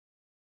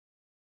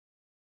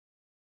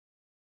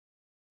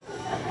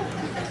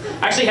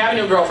I actually have a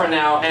new girlfriend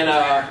now, and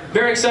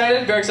very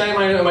excited, very excited.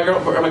 My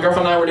girlfriend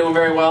and I were doing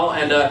very well,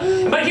 and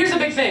but here's the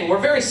big thing: we're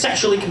very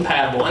sexually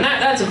compatible, and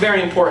that's a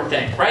very important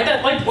thing, right?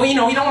 That, like, well, you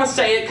know, you don't want to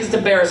say it because it's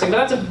embarrassing, but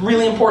that's a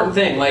really important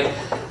thing. Like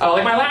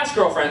my last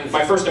girlfriend,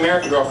 my first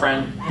American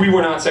girlfriend, we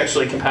were not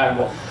sexually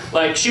compatible.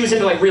 Like, she was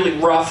into, like, really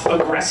rough,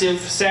 aggressive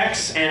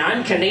sex, and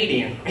I'm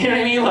Canadian. You know what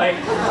I mean? Like,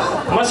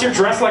 unless you're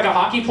dressed like a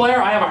hockey player,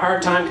 I have a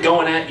hard time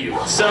going at you.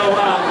 So,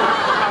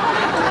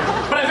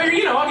 but I figured,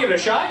 you know, I'll give it a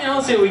shot. You know,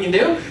 let's see what we can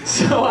do.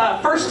 So,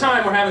 first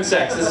time we're having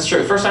sex. This is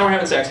true. First time we're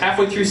having sex.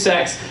 Halfway through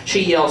sex,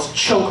 she yells,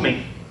 "Choke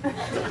me."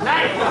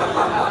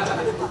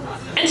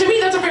 And to me,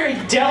 that's a very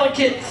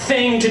delicate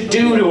thing to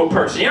do to a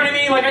person. You know what I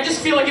mean? Like, I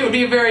just feel like it would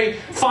be a very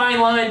fine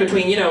line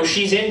between, you know,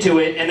 she's into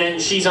it, and then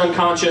she's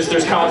unconscious,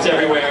 there's cops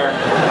everywhere.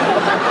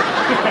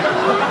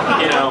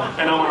 You know,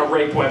 and I'm on a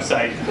rape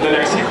website the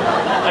next day.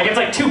 Like, it's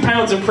like 2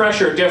 pounds of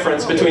pressure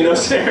difference between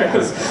those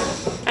scenarios.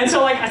 And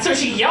so, like, so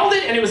she yelled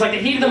it, and it was like the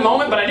heat of the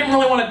moment, but I didn't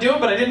really want to do it,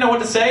 but I didn't know what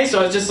to say, so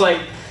I was just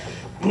like,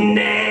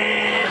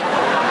 nah.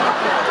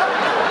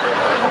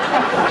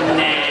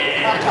 Nah.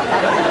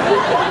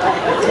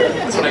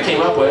 That's what I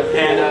came up with,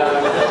 and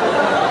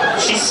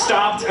she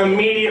stopped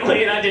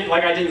immediately, and I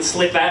didn't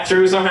slip that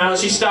through somehow.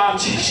 She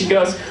stopped. She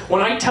goes,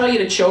 "When I tell you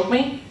to choke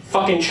me,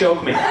 fucking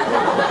choke me."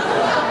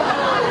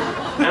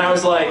 And I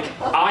was like,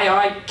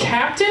 aye,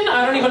 Captain?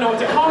 I don't even know what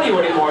to call you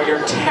anymore.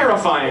 You're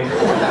terrifying.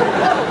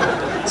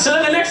 So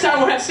then the next time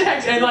we'll have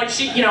sex, and like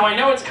she, you know, I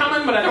know it's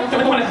coming, but I don't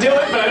really want to do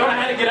it, but I don't know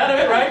how to get out of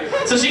it, right?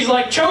 So she's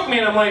like, "Choke me,"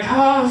 and I'm like,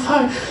 "Oh,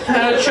 fuck,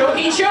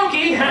 chokey.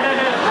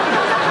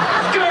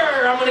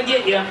 Grr, I'm gonna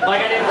get you."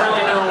 Like, I didn't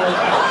really know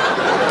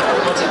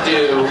what to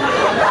do.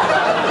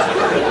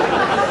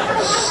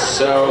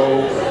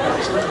 So,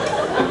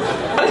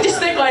 but I just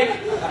think,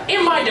 like,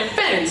 in my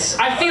defense,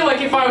 I feel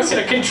like if I was in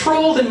a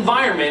controlled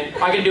environment,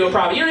 I could do it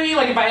probably. You know what I mean?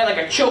 Like if I had like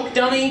a choke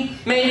dummy,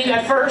 maybe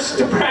at first,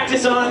 to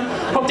practice on,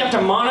 hooked up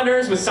to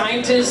monitors with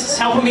scientists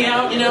helping me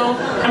out, you know?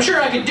 I'm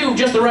sure I could do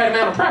just the right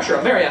amount of pressure.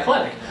 I'm very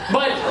athletic.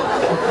 But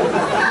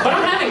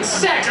I'm having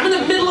sex. I'm in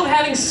the middle of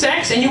having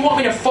sex, and you want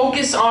me to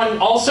focus on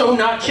also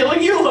not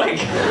killing you? Like,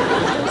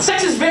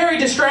 sex is very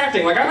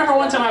distracting. Like, I remember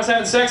one time I was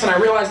having sex, and I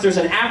realized there's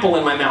an apple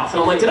in my mouth.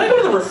 And I'm like, did I go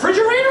to the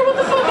refrigerator? What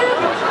the fuck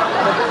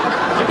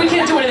happened? Like, we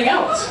can't do anything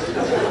else.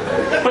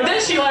 But then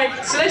she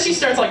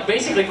starts like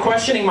basically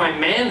questioning my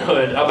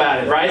manhood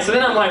about it, right? So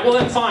then I'm like, well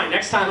then fine,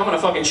 next time I'm gonna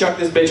fucking chuck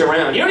this bitch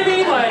around. You know what I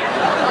mean? Like,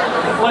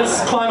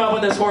 let's climb up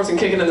on this horse and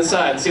kick it in the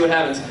side and see what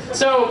happens.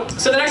 So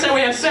the next time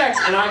we have sex,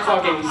 and I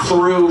fucking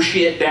threw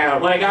shit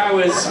down. Like, I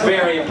was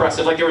very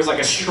impressive. Like, there was like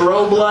a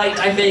strobe light,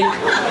 I think.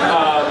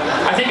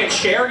 I think a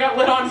chair got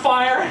lit on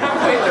fire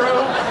halfway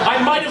through. I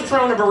might have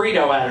thrown a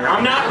burrito at her.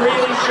 I'm not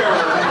really sure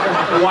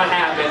what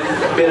happened.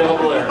 Bit of a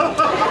blur.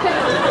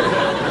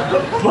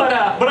 But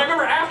I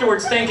remember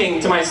afterwards thinking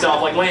to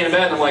myself, like laying in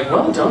bed, and I'm like,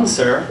 well done,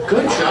 sir.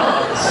 Good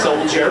job,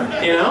 soldier.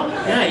 You know?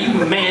 Yeah, you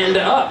manned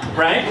up,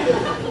 right?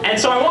 And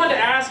so I wanted to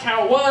ask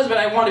how it was, but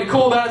I wanted to be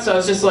cool about it, so I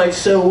was just like,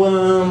 so,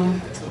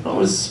 that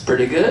was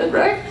pretty good,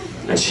 right?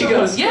 And she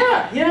goes,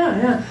 yeah.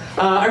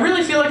 I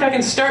really feel like I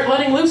can start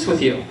letting loose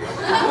with you.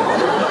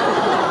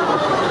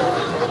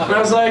 And I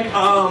was like,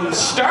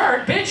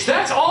 start? Bitch,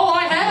 that's all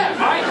I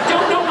have. I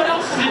don't know what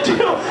else to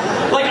do.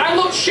 Like, I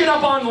looked shit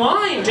up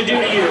online to do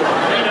to you,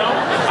 you know?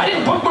 I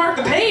didn't bookmark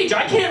the page.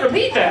 I can't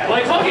repeat that.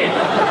 Like, fuck it. You know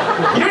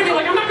what I mean?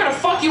 Like, I'm not gonna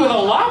fuck you with a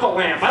lava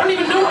lamp. I don't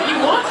even know what you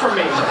want from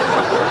me.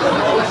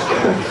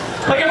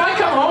 Like, if I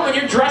come home and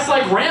you're dressed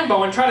like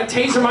Rambo and try to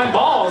taser my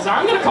balls,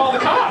 I'm gonna call the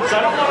cops. I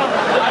don't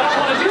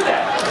wanna do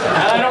that.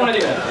 I don't wanna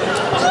do that.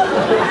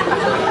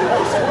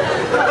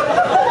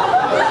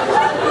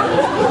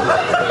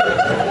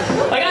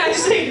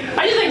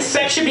 I just think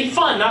sex should be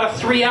fun, not a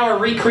 3-hour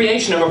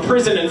recreation of a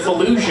prison in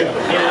Fallujah. You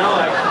know,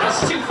 like,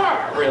 that's too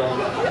far, really.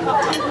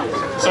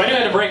 So I knew I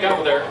had to break up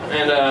with her,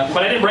 and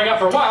but I didn't break up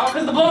for a while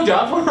because the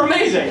blowjobs were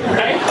amazing,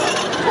 right?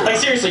 Like,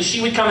 seriously, she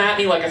would come at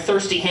me like a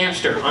thirsty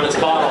hamster on its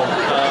bottle.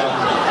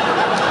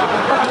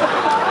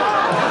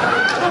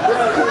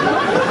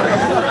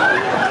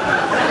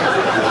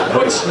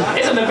 Which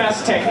isn't the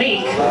best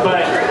technique,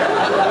 but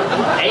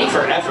A,